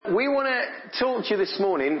we want to talk to you this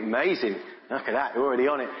morning, amazing, look at that, we're already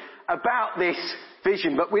on it, about this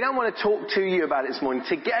vision. But we don't want to talk to you about it this morning.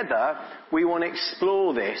 Together, we want to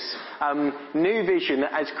explore this new vision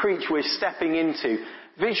that as Creech we're stepping into.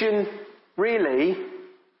 Vision really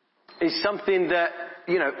is something that,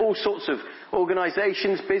 all sorts of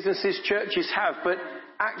organisations, businesses, churches have. But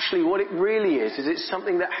actually what it really is it's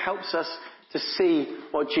something that helps us to see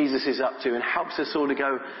what Jesus is up to and helps us all to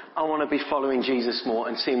go, I want to be following Jesus more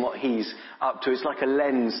and seeing what he's up to. It's like a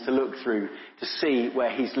lens to look through to see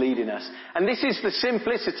where he's leading us. And this is the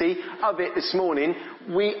simplicity of it this morning.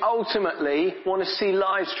 We ultimately want to see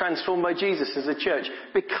lives transformed by Jesus as a church.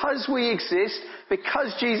 Because we exist,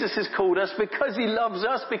 because Jesus has called us, because he loves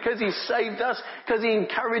us, because he's saved us, because he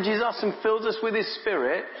encourages us and fills us with his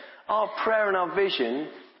Spirit, our prayer and our vision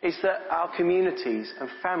is that our communities and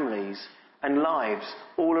families and lives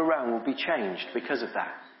all around will be changed because of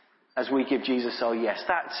that, as we give Jesus our yes.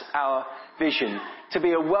 That's our vision, to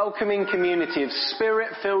be a welcoming community of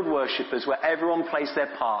Spirit-filled worshippers where everyone plays their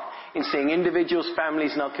part in seeing individuals,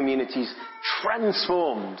 families and our communities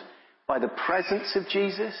transformed by the presence of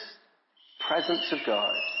Jesus, presence of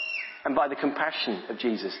God, and by the compassion of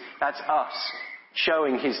Jesus. That's us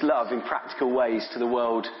showing his love in practical ways to the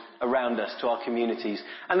world around us, to our communities.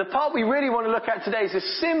 And the part we really want to look at today is a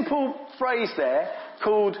simple phrase there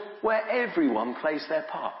called where everyone plays their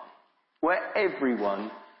part. Where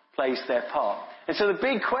everyone plays their part. And so the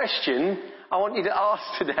big question I want you to ask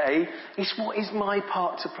today is, what is my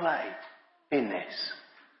part to play in this?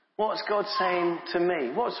 What's God saying to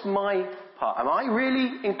me? What's my part? Am I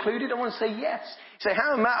really included? I want to say yes. You say,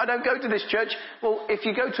 how, Matt, I don't go to this church. Well, if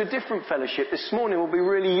you go to a different fellowship, this morning will be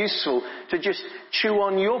really useful to just chew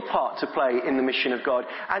on your part to play in the mission of God.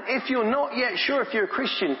 And if you're not yet sure if you're a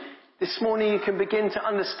Christian, this morning you can begin to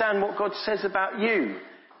understand what God says about you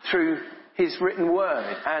through his written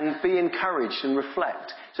word and be encouraged and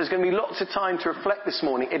reflect. So there's going to be lots of time to reflect this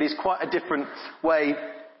morning. It is quite a different way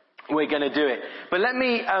we're going to do it. But let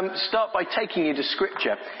me start by taking you to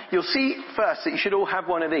Scripture. You'll see first that you should all have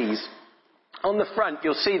one of these. On the front,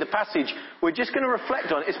 you'll see the passage we're just going to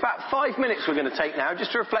reflect on. It's about 5 minutes we're going to take now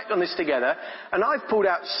just to reflect on this together. And I've pulled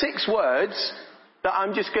out 6 words that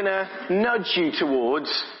I'm just going to nudge you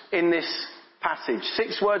towards in this passage.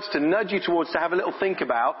 6 words to nudge you towards, to have a little think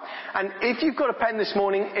about. And if you've got a pen this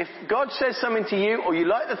morning, if God says something to you, or you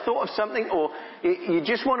like the thought of something, or you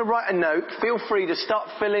just want to write a note, feel free to start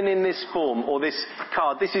filling in this form or this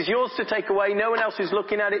card. This is yours to take away. No one else is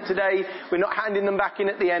looking at it today. We're not handing them back in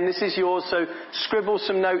at the end. This is yours, so scribble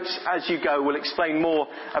some notes as you go. We'll explain more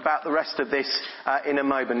about the rest of this in a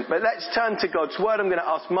moment. But let's turn to God's Word. I'm going to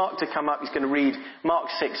ask Mark to come up. He's going to read Mark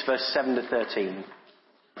 6, verse 7 to 13.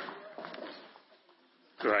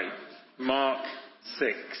 Great. Mark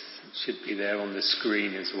 6 should be there on the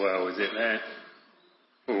screen as well. Is it there?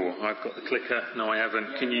 Oh, I've got the clicker. No, I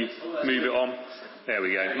haven't. Can you move it on? There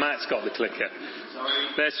we go. Matt's got the clicker.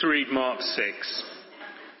 Let's read Mark 6.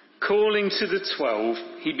 Calling to the 12,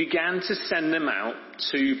 he began to send them out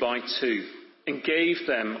 2 by 2 and gave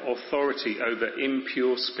them authority over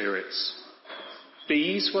impure spirits.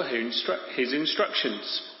 These were his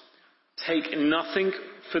instructions. Take nothing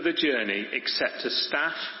for the journey except a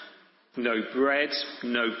staff, no bread,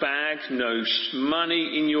 no bag, no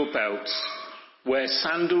money in your belts. Wear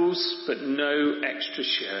sandals, but no extra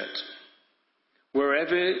shirt.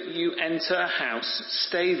 Wherever you enter a house,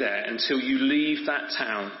 stay there until you leave that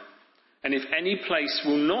town. And if any place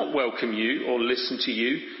will not welcome you or listen to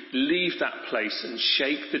you, leave that place and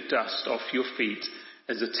shake the dust off your feet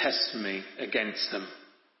as a testimony against them.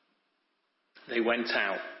 They went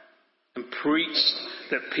out and preached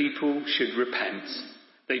that people should repent.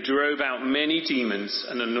 They drove out many demons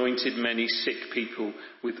and anointed many sick people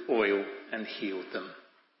with oil and healed them.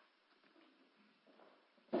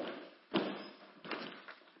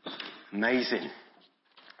 Amazing.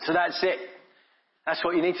 So that's it. That's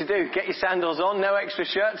what you need to do. Get your sandals on, no extra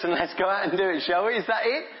shirts, and let's go out and do it, shall we? Is that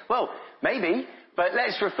it? Well, maybe. But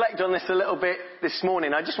let's reflect on this a little bit this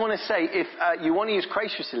morning. I just want to say, if you want to use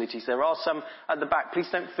Creche facilities, there are some at the back. Please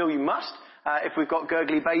don't feel you must. If we've got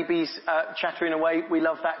gurgly babies chattering away, we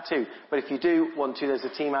love that too. But if you do want to, there's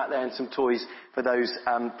a team out there and some toys for those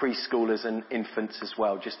preschoolers and infants as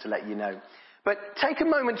well, just to let you know. But take a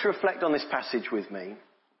moment to reflect on this passage with me,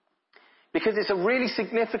 because it's a really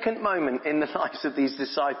significant moment in the lives of these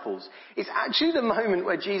disciples. It's actually the moment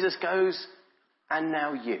where Jesus goes, and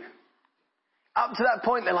now you. Up to that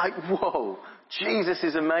point, they're like, whoa, Jesus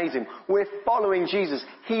is amazing. We're following Jesus.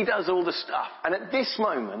 He does all the stuff. And at this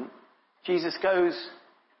moment, Jesus goes,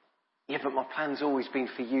 yeah, but my plan's always been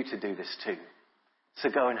for you to do this too. So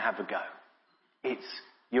go and have a go. It's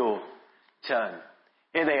your turn.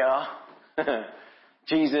 Here they are.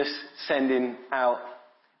 Jesus sending out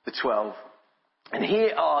the 12. And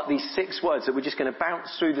here are these 6 words that we're just going to bounce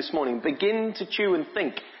through this morning. Begin to chew and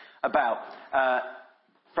think about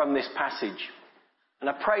from this passage. And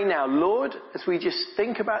I pray now, Lord, as we just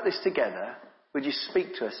think about this together, would you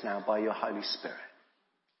speak to us now by your Holy Spirit?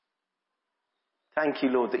 Thank you,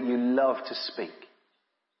 Lord, that you love to speak.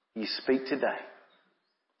 You speak today.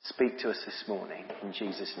 Speak to us this morning in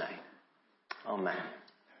Jesus' name. Amen.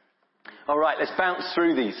 All right, let's bounce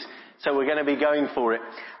through these. So we're going to be going for it.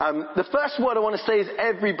 The first word I want to say is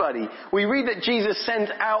everybody. We read that Jesus sent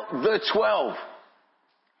out the 12.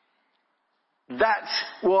 That's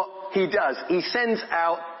what he does. He sends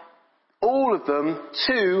out all of them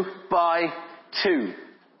 2 by 2.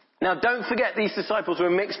 Now don't forget these disciples were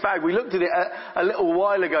a mixed bag. We looked at it a little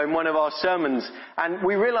while ago in one of our sermons and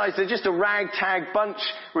we realised they're just a ragtag bunch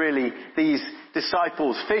really, these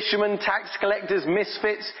disciples. Fishermen, tax collectors,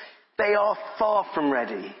 misfits. They are far from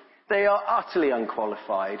ready. They are utterly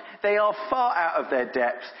unqualified. They are far out of their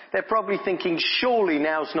depth. They're probably thinking, surely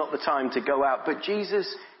now's not the time to go out. But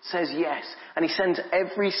Jesus says yes. And he sends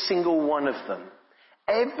every single one of them.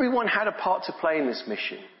 Everyone had a part to play in this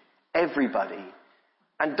mission. Everybody.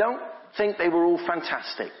 And don't think they were all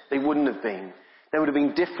fantastic. They wouldn't have been. There would have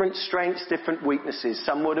been different strengths, different weaknesses.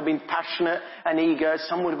 Some would have been passionate and eager.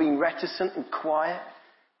 Some would have been reticent and quiet.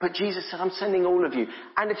 But Jesus said, I'm sending all of you.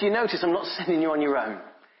 And if you notice, I'm not sending you on your own.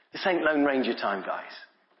 This ain't Lone Ranger time, guys.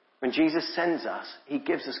 When Jesus sends us, he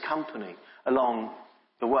gives us company along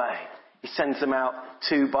the way. He sends them out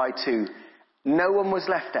 2 by 2. No one was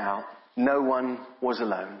left out. No one was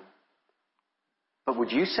alone. But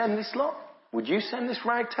would you send this lot? Would you send this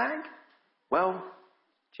ragtag? Well,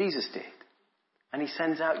 Jesus did. And he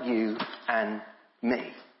sends out you and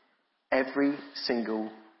me. Every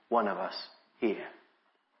single one of us here.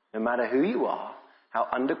 No matter who you are, how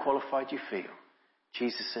underqualified you feel,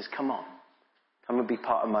 Jesus says, come on. Come and be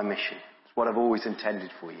part of my mission. It's what I've always intended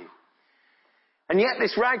for you. And yet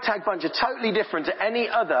this ragtag bunch are totally different to any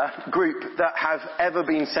other group that have ever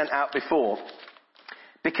been sent out before.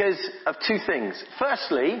 Because of 2 things.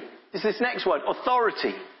 Firstly, is this next one,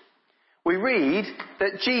 authority. We read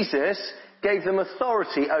that Jesus gave them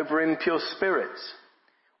authority over impure spirits.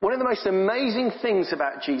 One of the most amazing things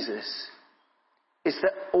about Jesus is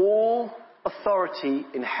that all authority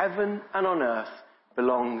in heaven and on earth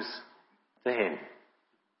belongs to him.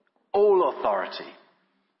 All authority.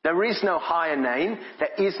 There is no higher name.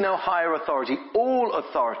 There is no higher authority. All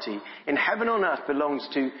authority in heaven and on earth belongs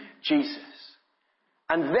to Jesus.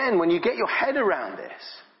 And then when you get your head around this,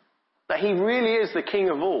 that he really is the King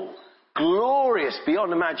of all, glorious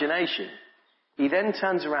beyond imagination, he then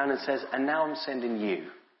turns around and says, and now I'm sending you.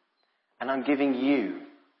 And I'm giving you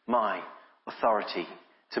my authority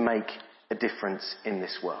to make a difference in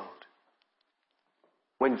this world.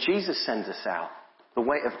 When Jesus sends us out, the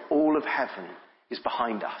weight of all of heaven is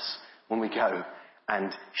behind us when we go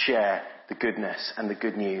and share the goodness and the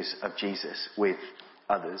good news of Jesus with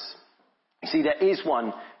others. You see, there is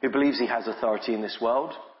one who believes he has authority in this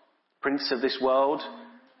world, prince of this world,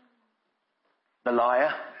 the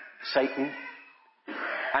liar, Satan.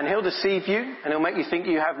 And he'll deceive you and he'll make you think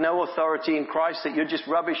you have no authority in Christ, that you're just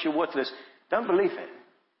rubbish, you're worthless. Don't believe it.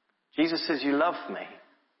 Jesus says, you love me.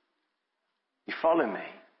 You follow me.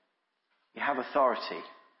 You have authority.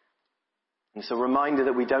 And it's a reminder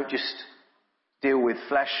that we don't just deal with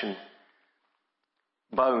flesh and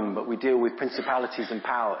bone, but we deal with principalities and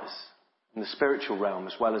powers in the spiritual realm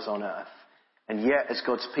as well as on earth. And yet, as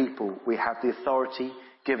God's people, we have the authority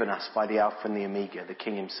given us by the Alpha and the Omega, the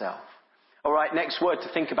King himself. All right, next word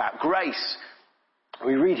to think about, grace.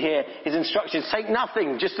 We read here his instructions, take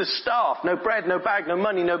nothing, just a staff, no bread, no bag, no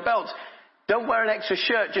money, no belts. Don't wear an extra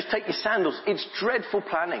shirt, just take your sandals. It's dreadful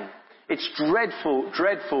planning. It's dreadful,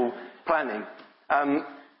 dreadful planning.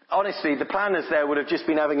 Honestly, the planners there would have just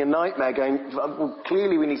been having a nightmare going, well,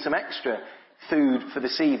 clearly we need some extra food for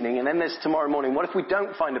this evening. And then there's tomorrow morning. What if we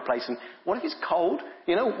don't find a place? And what if it's cold?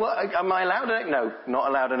 You know, what, am I allowed no, not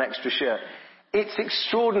allowed an extra shirt. It's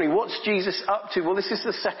extraordinary. What's Jesus up to? Well, this is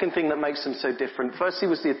the second thing that makes them so different. Firstly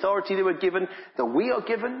was the authority they were given, that we are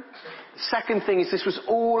given. The second thing is this was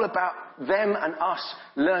all about them and us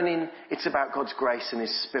learning it's about God's grace and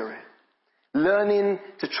his Spirit. Learning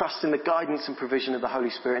to trust in the guidance and provision of the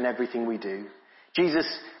Holy Spirit in everything we do. Jesus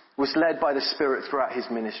was led by the Spirit throughout his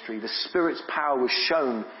ministry. The Spirit's power was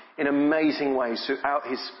shown in amazing ways throughout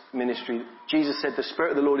his ministry. Jesus said, the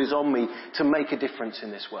Spirit of the Lord is on me to make a difference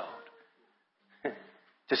in this world.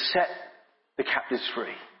 To set the captives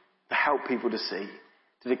free, to help people to see,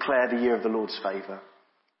 to declare the year of the Lord's favour.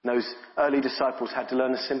 Those early disciples had to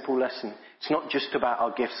learn a simple lesson. It's not just about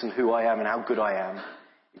our gifts and who I am and how good I am.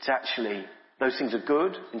 It's actually, those things are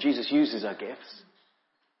good, and Jesus uses our gifts.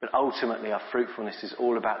 But ultimately, our fruitfulness is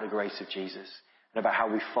all about the grace of Jesus and about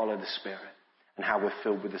how we follow the Spirit and how we're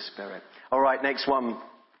filled with the Spirit. All right, next one.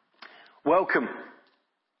 Welcome.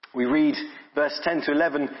 We read verse 10 to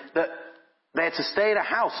 11 that they're to stay at a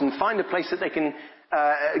house and find a place that they can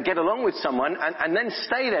get along with someone and then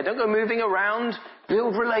stay there. Don't go moving around.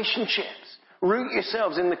 Build relationships. Root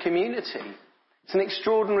yourselves in the community. It's an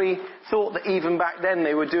extraordinary thought that even back then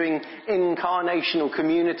they were doing incarnational,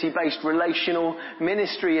 community-based, relational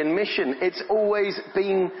ministry and mission. It's always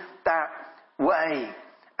been that way.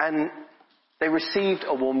 And they received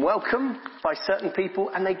a warm welcome by certain people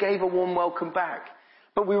and they gave a warm welcome back.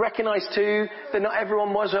 But we recognize too that not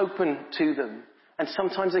everyone was open to them. And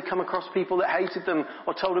sometimes they come across people that hated them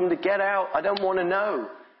or told them to get out. I don't want to know.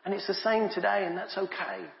 And it's the same today, and that's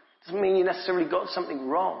okay. Doesn't mean you necessarily got something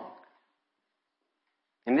wrong.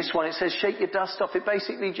 In this one it says shake your dust off. It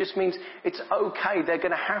basically just means it's okay. They're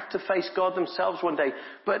going to have to face God themselves one day.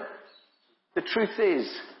 But the truth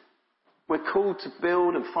is, we're called to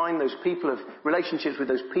build and find those people of relationships with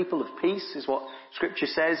those people of peace, is what Scripture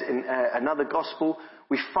says in another gospel.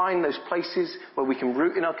 We find those places where we can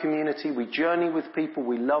root in our community. We journey with people.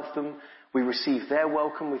 We love them. We receive their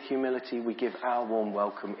welcome with humility. We give our warm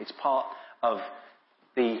welcome. It's part of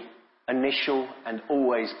the initial and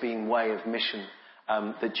always being way of mission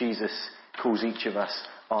that Jesus calls each of us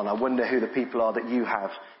on. I wonder who the people are that you have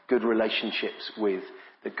good relationships with,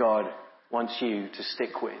 that God wants you to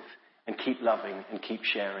stick with and keep loving and keep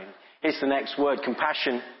sharing. Here's the next word,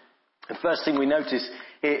 compassion. The first thing we notice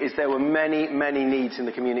here is there were many, many needs in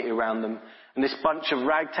the community around them. And this bunch of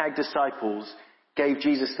ragtag disciples gave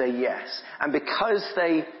Jesus their yes. And because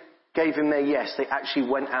they gave him their yes, they actually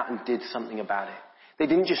went out and did something about it. They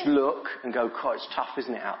didn't just look and go, God, it's tough,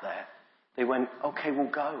 isn't it, out there? They went, okay, we'll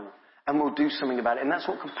go and we'll do something about it. And that's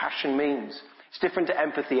what compassion means. It's different to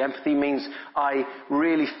empathy. Empathy means I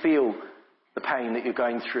really feel the pain that you're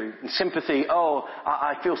going through. And sympathy,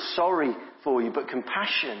 I feel sorry for you. But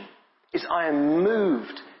compassion is I am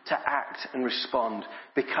moved to act and respond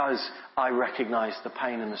because I recognize the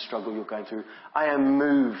pain and the struggle you're going through. I am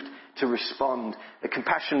moved to respond. The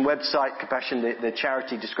Compassion website, Compassion, the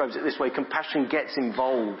charity, describes it this way. Compassion gets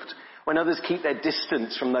involved. When others keep their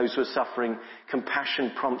distance from those who are suffering,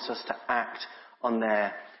 compassion prompts us to act on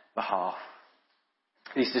their behalf.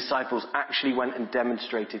 These disciples actually went and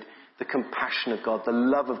demonstrated the compassion of God, the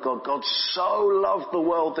love of God. God so loved the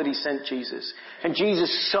world that he sent Jesus. And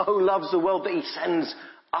Jesus so loves the world that he sends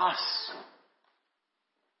us.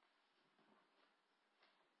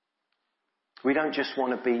 We don't just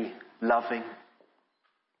want to be loving.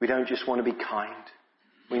 We don't just want to be kind.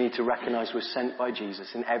 We need to recognize we're sent by Jesus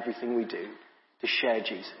in everything we do to share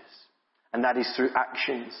Jesus. And that is through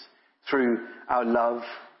actions, through our love,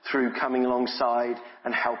 through coming alongside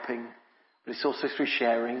and helping. But it's also through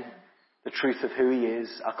sharing the truth of who he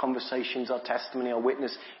is, our conversations, our testimony, our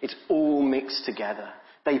witness. It's all mixed together.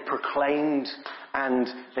 They proclaimed and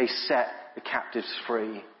they set the captives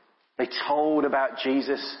free. They told about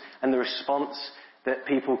Jesus and the response that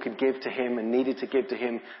people could give to him and needed to give to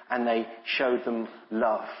him, and they showed them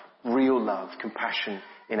love, real love, compassion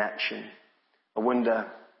in action. I wonder,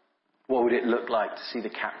 what would it look like to see the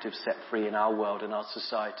captives set free in our world and our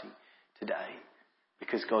society today?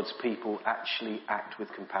 Because God's people actually act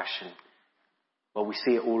with compassion. Well, we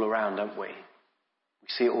see it all around, don't we? We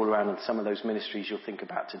see it all around in some of those ministries you'll think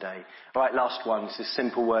about today. All right, last one. It's a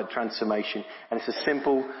simple word, transformation. And it's a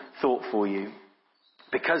simple thought for you.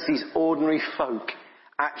 Because these ordinary folk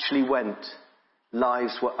actually went,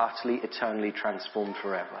 lives were utterly, eternally transformed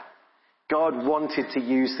forever. God wanted to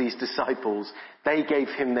use these disciples. They gave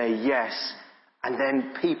him their yes. And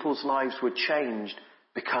then people's lives were changed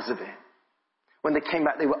because of it. When they came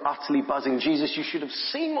back, they were utterly buzzing. Jesus, you should have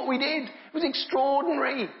seen what we did. It was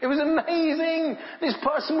extraordinary. It was amazing. This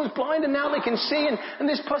person was blind and now they can see. And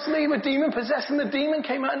this person, they were demon possessed and the demon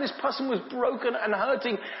came out and this person was broken and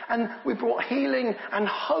hurting. And we brought healing and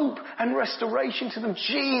hope and restoration to them.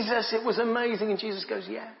 Jesus, it was amazing. And Jesus goes,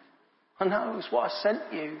 yeah, I know. It's why I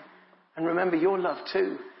sent you. And remember your love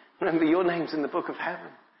too. Remember your name's in the book of heaven.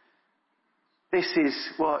 This is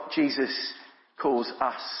what Jesus calls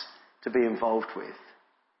us to be involved with.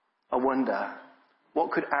 I wonder what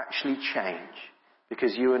could actually change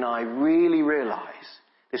because you and I really realize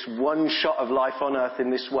this one shot of life on earth in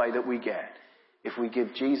this way that we get. If we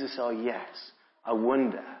give Jesus our yes, I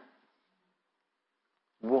wonder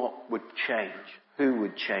what would change, who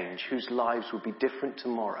would change, whose lives would be different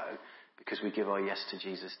tomorrow because we give our yes to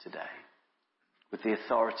Jesus today. with the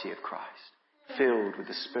authority of Christ, filled with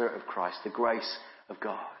the Spirit of Christ, the grace of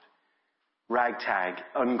God, ragtag,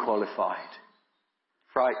 unqualified,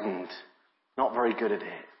 frightened, not very good at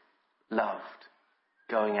it, loved,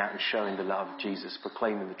 going out and showing the love of Jesus,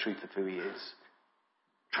 proclaiming the truth of who he is.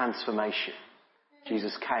 Transformation.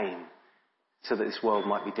 Jesus came so that this world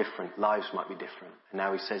might be different, lives might be different. And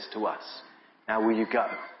now he says to us, now will you go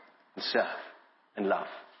and serve and love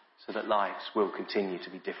so that lives will continue to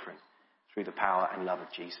be different through the power and love of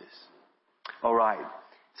Jesus. All right.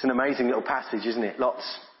 It's an amazing little passage, isn't it? Lots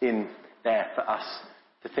in there for us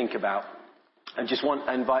to think about. And just want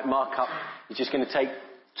to invite Mark up. He's just going to take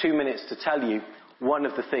 2 minutes to tell you one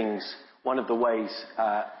of the ways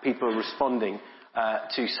people are responding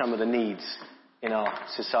to some of the needs in our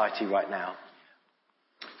society right now.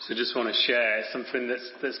 So just want to share something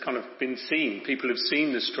that's kind of been seen. People have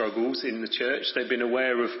seen the struggles in the church. They've been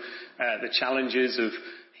aware of the challenges of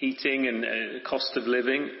heating and cost of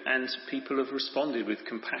living, and people have responded with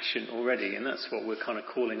compassion already. And that's what we're kind of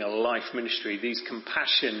calling a life ministry, these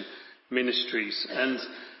compassion ministries. And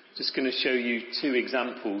just going to show you 2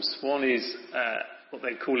 examples. One is what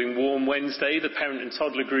they're calling Warm Wednesday. The parent and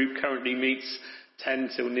toddler group currently meets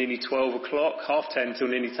 10 till nearly 12 o'clock, 10:30 till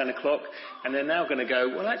nearly 10 o'clock. And they're now going to go,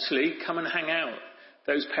 well, actually, come and hang out.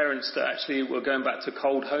 Those parents that actually were going back to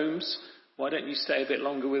cold homes, why don't you stay a bit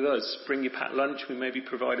longer with us? Bring your packed lunch. We maybe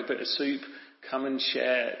provide a bit of soup. Come and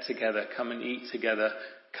share together. Come and eat together.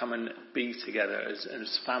 Come and be together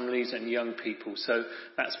as families and young people. So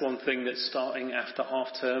that's one thing that's starting after half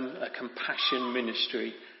term, a compassion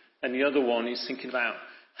ministry. And the other one is thinking about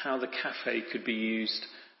how the cafe could be used.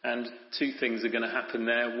 And 2 things are going to happen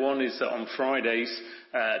there. One is that on Fridays,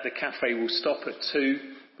 the cafe will stop at 2,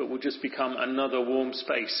 but will just become another warm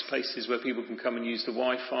space, places where people can come and use the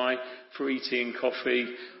Wi-Fi, free tea and coffee,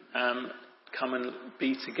 come and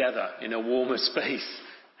be together in a warmer space.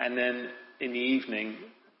 And then in the evening,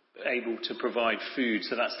 able to provide food.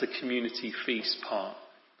 So that's the community feast part.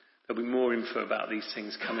 There'll be more info about these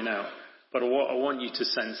things coming out. But what I want you to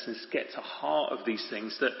sense is get to the heart of these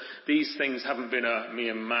things, that these things haven't been me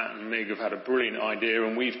and Matt and Mig have had a brilliant idea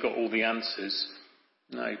and we've got all the answers.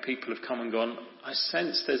 No, people have come and gone, I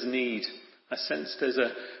sense there's need. I sense there's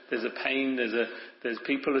a pain, there's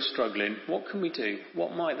people are struggling. What can we do?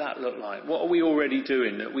 What might that look like? What are we already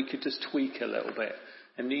doing that we could just tweak a little bit?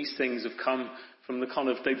 And these things have come from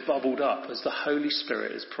they've bubbled up as the Holy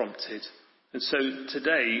Spirit has prompted. And so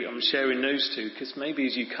today I'm sharing those 2 because maybe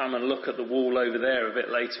as you come and look at the wall over there a bit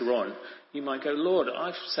later on, you might go, Lord,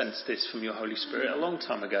 I've sensed this from your Holy Spirit a long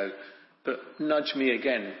time ago, but nudge me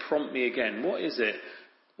again, prompt me again. What is it?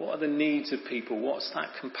 What are the needs of people? What's that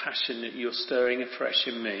compassion that you're stirring afresh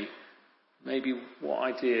in me? Maybe what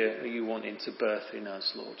idea are you wanting to birth in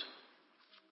us, Lord?